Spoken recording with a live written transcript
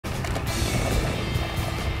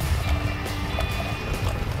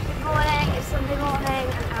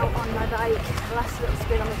bike, a last little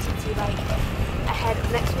spin on the TT bike ahead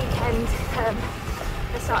of next weekend.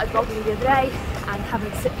 I started bobbing the other day and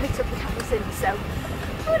haven't picked up the camera since, so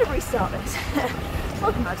I'm going to restart this.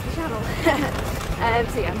 Welcome back to the channel.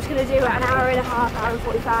 So yeah, I'm just going to do an hour and a half, hour and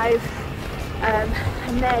 45,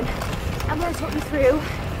 and then I'm going to talk you through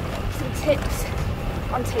some tips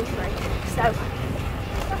on tapering. So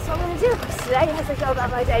that's what I'm going to do today as I go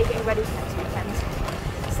about my day getting ready for next weekend.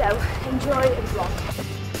 So enjoy the vlog.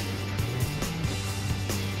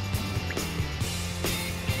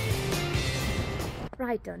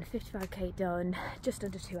 Ride done, 55k done, just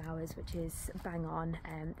under 2 hours, which is bang on.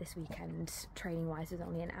 This weekend, training wise, was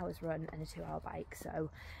only an hour's run and a 2-hour bike, so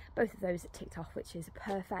both of those ticked off, which is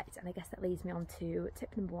perfect. And I guess that leads me on to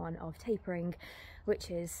tip number 1 of tapering, which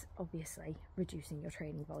is obviously reducing your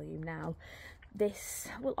training volume. Now, this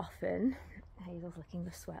will often, Hazel's licking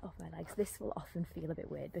the sweat off my legs, this will often feel a bit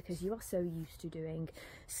weird because you are so used to doing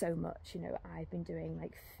so much. You know, I've been doing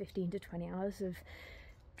like 15 to 20 hours of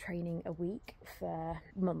training a week for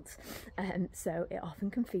months, so it often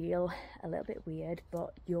can feel a little bit weird,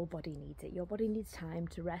 but your body needs it. Your body needs time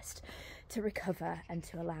to rest, to recover, and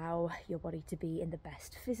to allow your body to be in the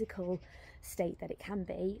best physical state that it can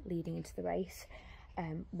be leading into the race.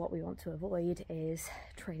 What we want to avoid is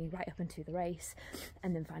training right up into the race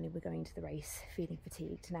and then finally we're going into the race feeling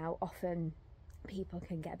fatigued. Now, often people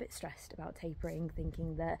can get a bit stressed about tapering,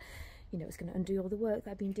 thinking that, you know, it's going to undo all the work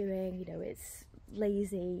that I've been doing, you know, it's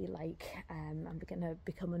lazy, like I'm going to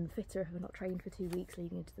become unfitter if I'm not trained for 2 weeks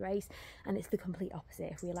leading into the race. And it's the complete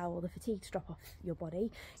opposite. If we allow all the fatigue to drop off your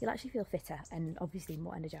body, you'll actually feel fitter and obviously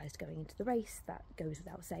more energized going into the race. That goes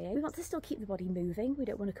without saying. We want to still keep the body moving. We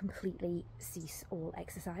don't want to completely cease all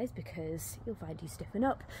exercise because you'll find you stiffen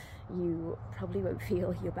up, you probably won't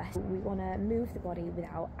feel your best. We want to move the body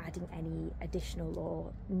without adding any additional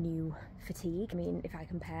or new fatigue. I mean, if I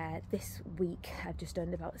compare this week, I've just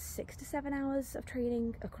done about 6 to 7 hours of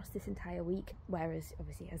training across this entire week, whereas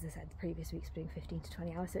obviously, as I said, the previous week's doing 15 to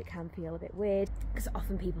 20 hours, so it can feel a bit weird because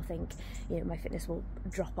often people think, you know, my fitness will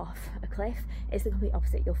drop off a cliff. It's the complete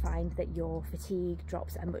opposite. You'll find that your fatigue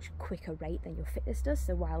drops at a much quicker rate than your fitness does.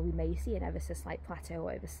 So while we may see an ever so slight plateau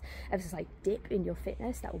or ever so slight dip in your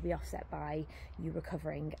fitness, that will be offset by you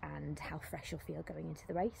recovering and how fresh you'll feel going into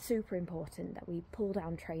the race. Super important that we pull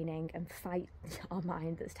down training and fight our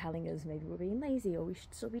mind that's telling us maybe we're being lazy or we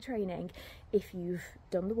should still be training. If you've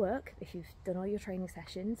done the work, if you've done all your training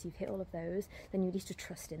sessions, you've hit all of those, then you need to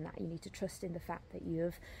trust in that. You need to trust in the fact that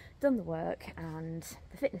you've done the work and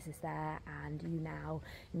the fitness is there, and you now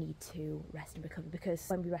need to rest and recover, because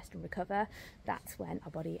when we rest and recover, that's when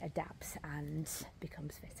our body adapts and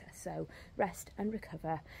becomes fitter. So rest and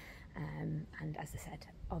recover, and as I said,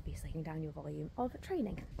 obviously cutting down your volume of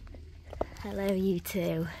training. Hello you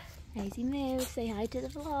two. Hazy Moo, say hi to the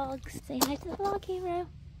vlogs. Say hi to the vlog, hero.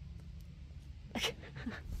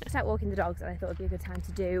 I started walking the dogs and I thought it would be a good time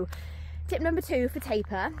to do tip number 2 for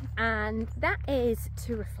taper, and that is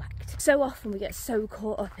to reflect. So often we get so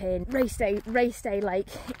caught up in race day, like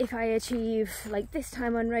if I achieve like this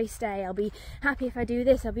time on race day, I'll be happy if I do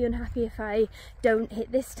this, I'll be unhappy if I don't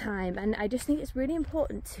hit this time. And I just think it's really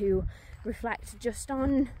important to reflect just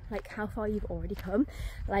on like how far you've already come.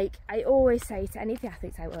 Like I always say to any of the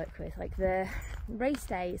athletes I work with, like the race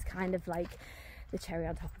day is kind of like the cherry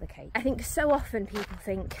on top of the cake. I think so often people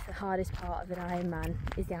think the hardest part of an Ironman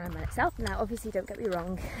is the Ironman itself. Now obviously, don't get me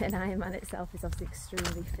wrong, an Ironman itself is obviously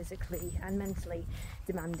extremely physically and mentally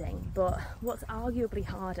demanding, but what's arguably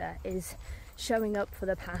harder is showing up for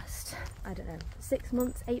the past, I don't know, 6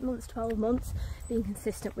 months, 8 months, 12 months, being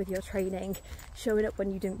consistent with your training, showing up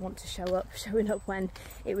when you didn't want to show up, showing up when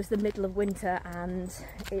it was the middle of winter and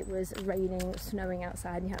it was raining, snowing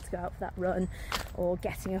outside and you had to go out for that run, or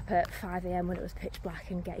getting up at 5 AM when it was pitch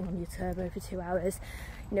black and getting on your turbo for 2 hours.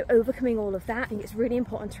 You know, overcoming all of that. I think it's really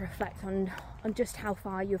important to reflect on just how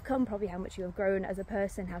far you've come, probably how much you have grown as a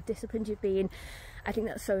person, how disciplined you've been. I think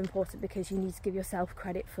that's so important because you need to give yourself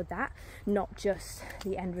credit for that, not just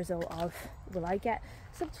the end result of, will I get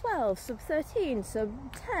sub 12, sub 13,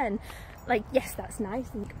 sub 10? Like, yes, that's nice,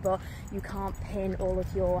 but you can't pin all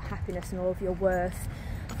of your happiness and all of your worth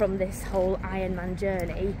from this whole Ironman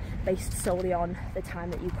journey based solely on the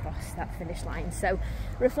time that you cross that finish line. So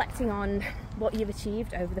reflecting on what you've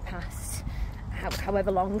achieved over the past however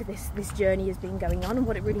long this journey has been going on and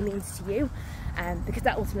what it really means to you, because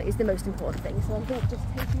that ultimately is the most important thing. So I think just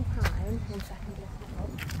taking time, 1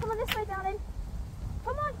 second, come on this way darling,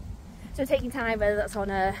 come on. So taking time, whether that's on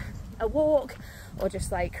a walk or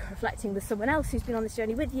just like reflecting with someone else who's been on this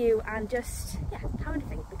journey with you, and just having to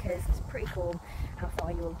think, because it's pretty cool how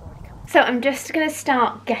far you'll have already come. So I'm just going to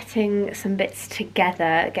start getting some bits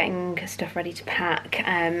together, getting stuff ready to pack.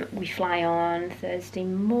 We fly on Thursday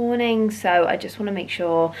morning, so I just want to make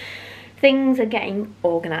sure things are getting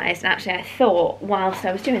organised. And actually I thought whilst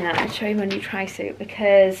I was doing that I'd show you my new tri-suit,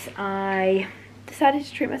 because I decided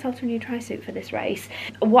to treat myself to a new tri-suit for this race.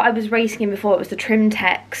 What I was racing in before, it was the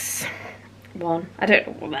Trimtex one. I don't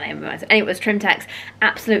know what the name of it was. Anyway, it was Trimtex.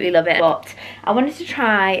 Absolutely love it. But I wanted to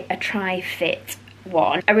try a Tri-Fit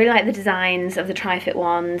one. I really like the designs of the Tri-Fit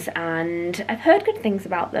ones and I've heard good things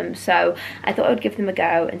about them, so I thought I would give them a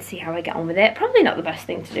go and see how I get on with it. Probably not the best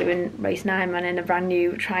thing to do in race 9 man in a brand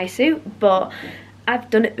new tri-suit, but I've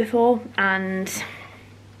done it before and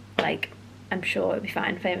like I'm sure it'll be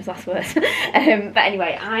fine. Famous last words. But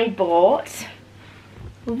anyway, I bought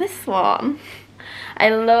this one. I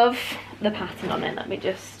love the pattern on it. Let me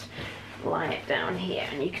just lie it down here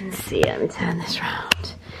and you can see it. Let me turn this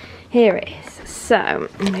around. Here it is. So,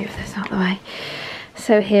 move this out of the way.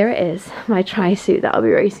 So here it is, my tri-suit that I'll be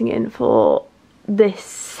racing in for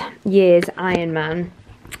this year's Ironman.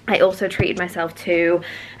 I also treated myself to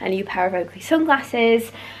a new pair of Oakley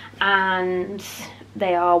sunglasses, and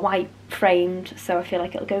they are white framed, so I feel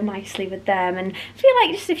like it'll go nicely with them. And I feel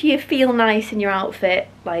like just if you feel nice in your outfit,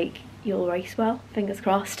 like you'll race well, fingers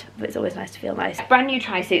crossed. But it's always nice to feel nice. Brand new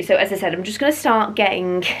tri-suit, so as I said, I'm just gonna start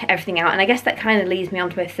getting everything out, and I guess that kind of leads me on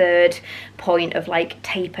to my third point of like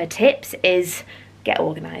taper tips, is get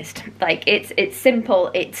organised. Like it's simple,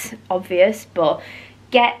 it's obvious, but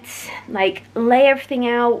lay everything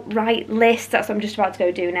out, write lists. That's what I'm just about to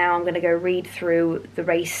go do now. I'm gonna go read through the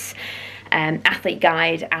race athlete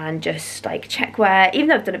guide and just like check where, even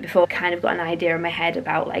though I've done it before, kind of got an idea in my head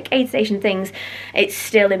about like aid station things, it's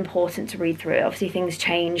still important to read through it. Obviously things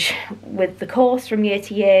change with the course from year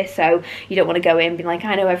to year, so you don't want to go in being like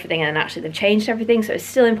I know everything and actually they've changed everything. So it's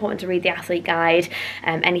still important to read the athlete guide,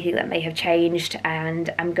 anything that may have changed.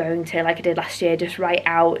 And I'm going to, like I did last year, just write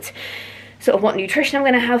out sort of what nutrition I'm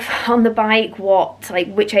going to have on the bike,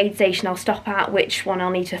 which aid station I'll stop at, which one I'll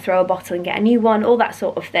need to throw a bottle and get a new one, all that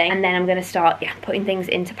sort of thing. And then I'm going to start, putting things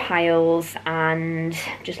into piles and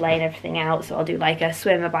just laying everything out. So I'll do like a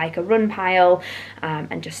swim, a bike, a run pile,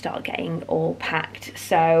 and just start getting all packed.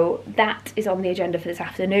 So that is on the agenda for this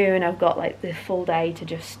afternoon. I've got like the full day to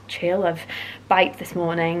just chill. I've biked this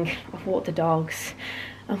morning, I've walked the dogs,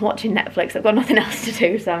 I'm watching Netflix. I've got nothing else to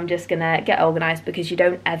do, so I'm just gonna get organised, because you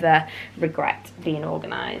don't ever regret being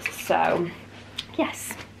organised. So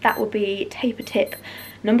yes, that will be taper tip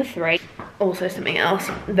number 3. Also something else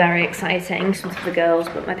very exciting, something for the girls,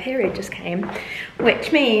 but my period just came,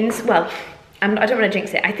 which means, well, I don't want to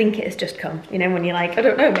jinx it, I think it has just come. You know, when you're like, I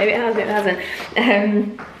don't know, maybe it has, maybe it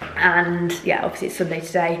hasn't. And yeah, obviously it's Sunday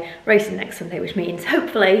today, racing next Sunday, which means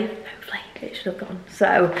hopefully it should have gone.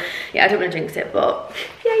 So yeah, I don't want to jinx it, but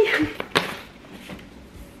yeah.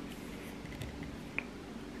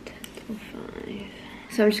 10:05.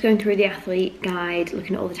 So I'm just going through the athlete guide,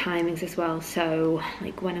 looking at all the timings as well. So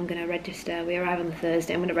like when I'm going to register, we arrive on the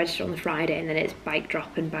Thursday, I'm going to register on the Friday, and then it's bike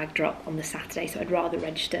drop and bag drop on the Saturday. So I'd rather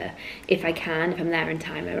register if I can, if I'm there in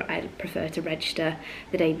time. I'd prefer to register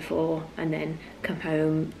the day before and then come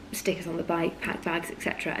home, stickers on the bike, pack bags,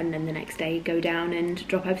 etc., and then the next day go down and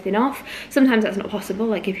drop everything off. Sometimes that's not possible,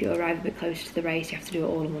 like if you arrive a bit closer to the race you have to do it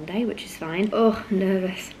all in one day, which is fine. Oh,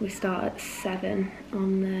 nervous. We start at 7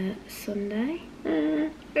 on the Sunday.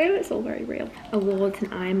 It's all very real. Awards and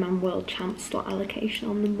Ironman World Champs slot allocation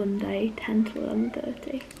on the Monday, 10 to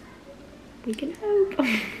 11:30. We can hope.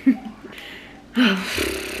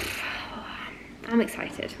 I'm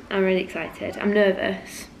excited. I'm really excited. I'm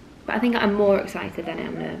nervous, but I think I'm more excited than I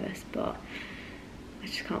am nervous, but I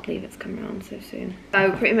just can't believe it's come around so soon.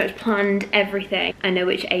 So pretty much planned everything. I know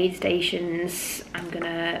which aid stations I'm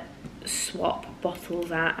gonna swap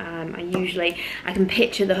bottles at. I can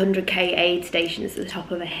picture the 100k aid stations at the top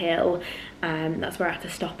of a hill. That's where I had to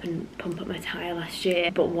stop and pump up my tyre last year.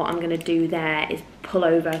 But what I'm gonna do there is pull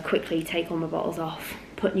over quickly, take all my bottles off,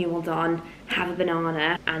 put new ones on, have a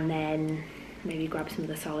banana, and then maybe grab some of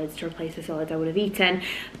the solids to replace the solids I would have eaten.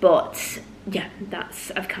 But yeah,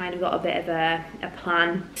 I've kind of got a bit of a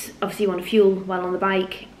plan. Obviously you want to fuel while on the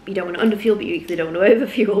bike. You don't want to underfuel, but you equally don't want to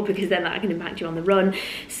overfuel, because then that can impact you on the run.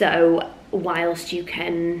 So whilst you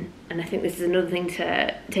can, and I think this is another thing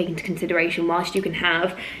to take into consideration, whilst you can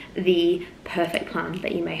have the perfect plan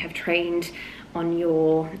that you may have trained on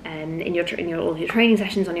your in all your training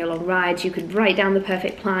sessions, on your long rides. You could write down the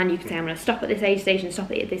perfect plan. You could say, I'm going to stop at this aid station,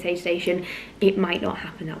 stop at this aid station. It might not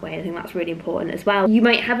happen that way. I think that's really important as well. You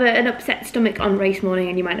might have an upset stomach on race morning,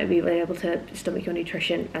 and you might not be really able to stomach your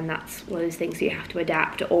nutrition, and that's one of those things that you have to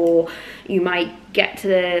adapt. Or you might get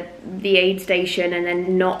to the aid station and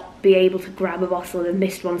then not be able to grab a bottle and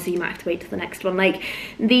missed one, so you might have to wait till the next one. Like,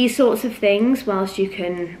 these sorts of things, whilst you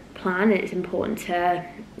can plan, it's important to,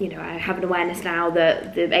 you know, I have an awareness now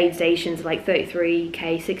that the aid stations are like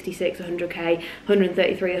 33k, 66, 100k,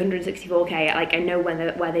 133, 164k. Like, I know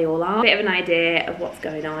where they all are. A bit of an idea of what's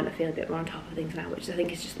going on. I feel a bit more on top of things now, which I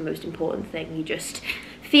think is just the most important thing. You just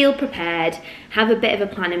feel prepared, have a bit of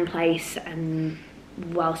a plan in place, and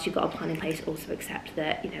whilst you've got a plan in place, also accept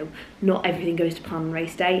that, you know, not everything goes to plan on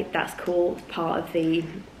race day. That's cool. It's part of the,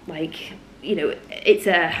 like, you know, it's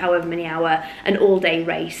a however many hour, an all day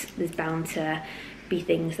race. There's bound to be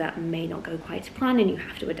things that may not go quite to plan, and you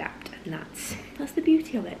have to adapt, and that's the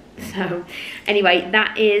beauty of it. So anyway,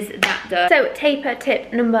 that is that done. So taper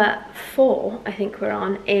tip number 4, I think we're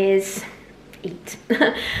on, is eat.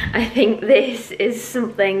 I think this is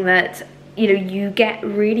something that, you know, you get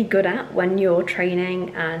really good at when you're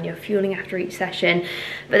training and you're fueling after each session,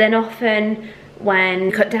 but then often when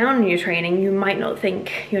you cut down on your training, you might not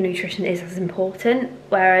think your nutrition is as important,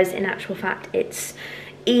 whereas in actual fact it's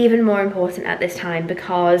even more important at this time,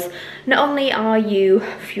 because not only are you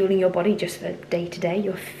fueling your body just for day to day,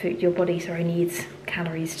 your body needs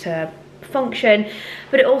calories to function,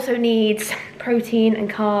 but it also needs protein and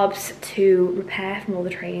carbs to repair from all the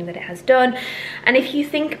training that it has done. And if you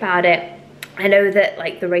think about it, I know that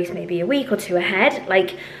like the race may be a week or 2 ahead,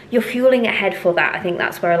 like you're fueling ahead for that. I think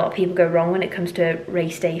that's where a lot of people go wrong when it comes to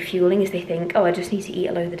race day fueling, is they think, oh, I just need to eat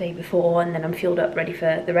a load the day before and then I'm fueled up ready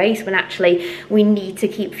for the race, when actually we need to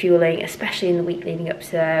keep fueling, especially in the week leading up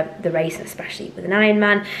to the race, and especially with an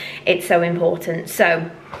Ironman. It's so important.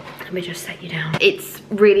 So let me just set you down. It's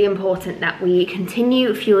really important that we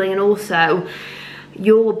continue fueling, and also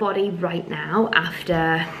your body right now,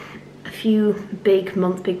 after a few big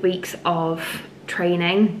weeks of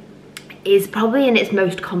training, is probably in its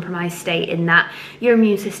most compromised state, in that your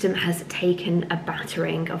immune system has taken a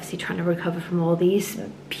battering, obviously trying to recover from all these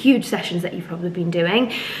huge sessions that you've probably been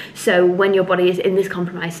doing. So when your body is in this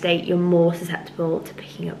compromised state, you're more susceptible to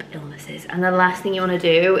picking up illnesses, and the last thing you want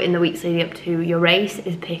to do in the weeks leading up to your race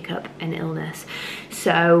is pick up an illness.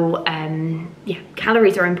 So yeah,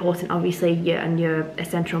 calories are important, obviously, and your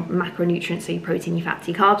essential macronutrients, so your protein, your fats,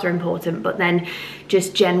 your carbs are important, but then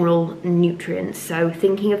just general nutrients. So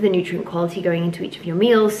thinking of the nutrient quality going into each of your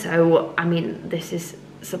meals. So I mean, this is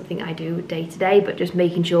something I do day to day, but just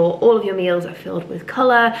making sure all of your meals are filled with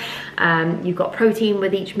colour. You've got protein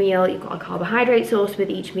with each meal, you've got a carbohydrate source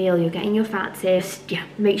with each meal, you're getting your fats in. Just, yeah,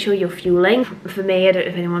 make sure you're fueling. For me, I don't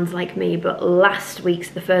know if anyone's like me, but last week,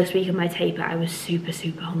 so the first week of my taper, I was super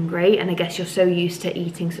hungry, and I guess you're so used to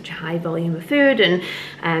eating such a high volume of food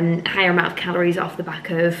and higher amount of calories off the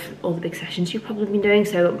back of all the big sessions you've probably been doing.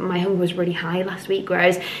 So my hunger was really high last week,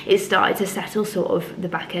 whereas it started to settle sort of the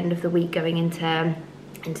back end of the week going into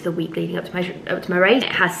the week leading up to my race.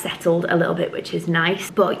 It has settled a little bit, which is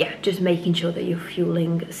nice. But yeah, just making sure that you're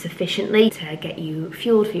fueling sufficiently to get you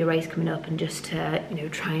fueled for your race coming up, and just to, you know,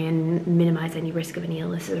 try and minimize any risk of any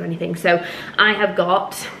illnesses or anything. So I have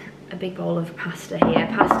got a big bowl of pasta here,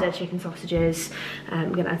 pasta, chicken sausages.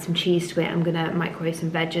 I'm gonna add some cheese to it. I'm gonna microwave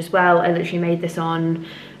some veg as well. I literally made this on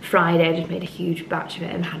Friday. I just made a huge batch of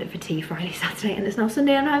it and had it for tea Friday, Saturday, and it's now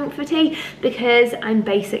Sunday and I'm having it for tea, because I'm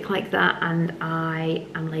basic like that, and I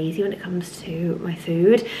am lazy when it comes to my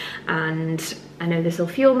food. And I know this will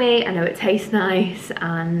fuel me, I know it tastes nice,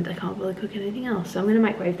 and I can't really cook anything else. So I'm gonna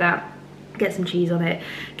microwave that, get some cheese on it,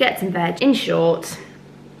 get some veg. In short,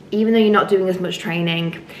 even though you're not doing as much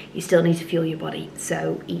training, you still need to fuel your body,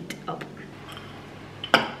 so eat up.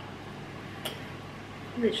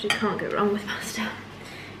 Literally can't go wrong with pasta.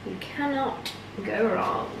 You cannot go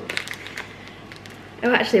wrong.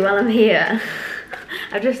 Oh, actually, while I'm here,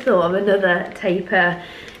 I've just thought of another taper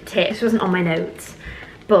tip. This wasn't on my notes,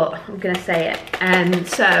 but I'm gonna say it.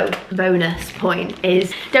 So, bonus point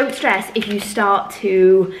is, don't stress if you start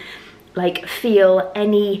to like feel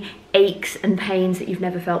any aches and pains that you've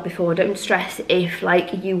never felt before. Don't stress if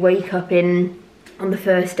like you wake up on the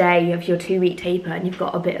first day of your 2-week taper and you've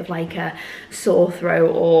got a bit of like a sore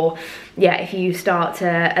throat, or yeah, if you start to,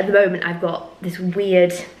 at the moment I've got this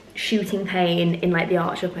weird shooting pain in like the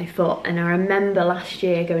arch of my foot, and I remember last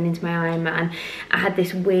year going into my Ironman, I had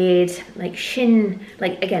this weird like shin,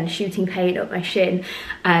 like again shooting pain up my shin.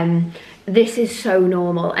 This is so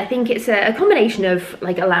normal. I think it's a combination of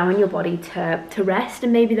like allowing your body to rest,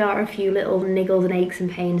 and maybe there are a few little niggles and aches and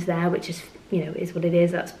pains there, which is, you know, is what it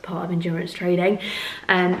is. That's part of endurance training.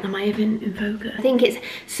 Am I even in focus? I think it's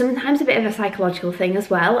sometimes a bit of a psychological thing as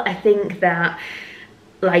well. I think that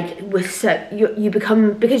like you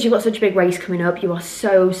become, because you've got such a big race coming up, you are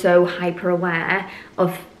so hyper aware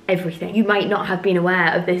of everything. You might not have been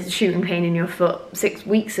aware of this shooting pain in your foot 6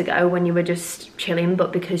 weeks ago when you were just chilling,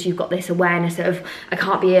 but because you've got this awareness of, I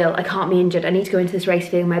can't be ill, I can't be injured, I need to go into this race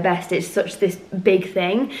feeling my best, it's such this big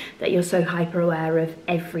thing that you're so hyper aware of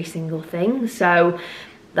every single thing. So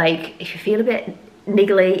like if you feel a bit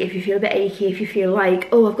niggly, if you feel a bit achy, if you feel like,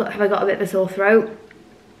 oh, have I got a bit of a sore throat?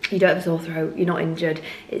 You don't have a sore throat, you're not injured,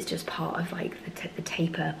 it's just part of like the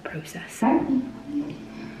taper process.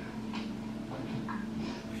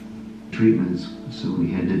 Treatments, so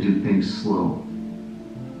we had to do things slow.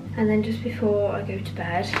 And then just before I go to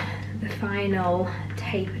bed, the final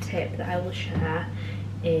taper tip that I will share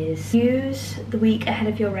is use the week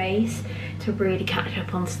ahead of your race to really catch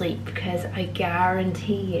up on sleep, because I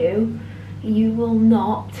guarantee you, you will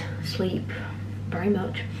not sleep very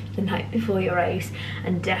much the night before your race,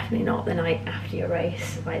 and definitely not the night after your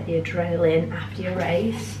race. Like the adrenaline after your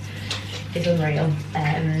race is unreal.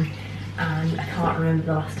 And I can't remember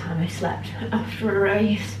the last time I slept after a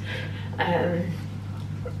race. I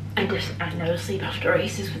never sleep after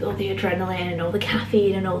races with all the adrenaline and all the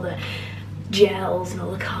caffeine and all the gels and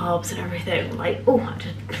all the carbs and everything. Like, oh, I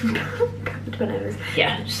just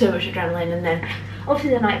yeah, so much adrenaline. And then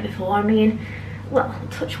obviously the night before, I mean, well,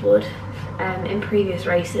 touch wood, in previous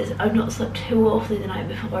races I've not slept too awfully the night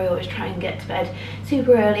before. I always try and get to bed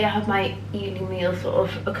super early. I have my evening meal sort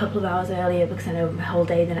of a couple of hours earlier, because I know my whole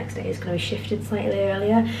day the next day is going to be shifted slightly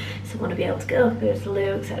earlier, so I want to be able to get up, go to the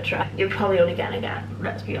loo, etc. You're probably only going to get,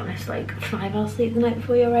 let's be honest, like 5 hours sleep the night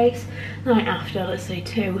before your race. The night after, let's say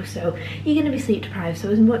 2, so you're going to be sleep deprived. So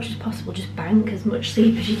as much as possible, just bank as much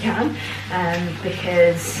sleep as you can,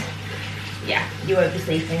 because yeah, you won't be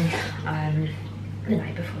sleeping the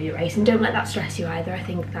night before your race. And don't let that stress you either. I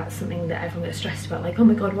think that's something that everyone gets stressed about, like, oh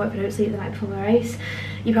my god, what if I don't sleep the night before my race?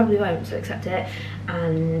 You probably won't, so accept it,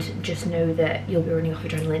 and just know that you'll be running off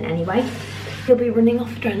adrenaline anyway. You'll be running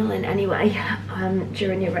off adrenaline anyway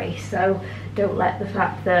during your race, so don't let the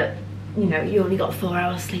fact that, you know, you only got 4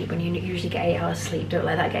 hours sleep when you usually get 8 hours sleep, don't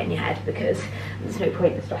let that get in your head, because there's no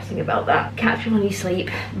point in stressing about that. Catch up on your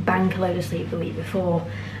sleep, bank a load of sleep the week before,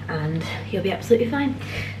 and you'll be absolutely fine.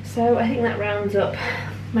 So I think that rounds up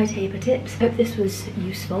my taper tips. Hope this was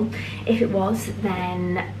useful. If it was,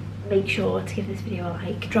 then make sure to give this video a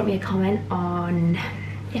like. Drop me a comment on,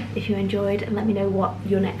 yeah, if you enjoyed, and let me know what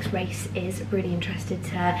your next race is. Really interested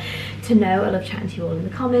to know. I love chatting to you all in the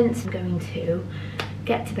comments. I'm going to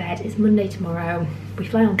get to bed. It's Monday tomorrow. We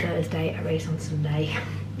fly on Thursday, I race on Sunday.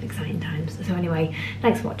 Exciting times. So anyway,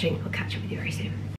 thanks for watching. I'll catch up with you very soon.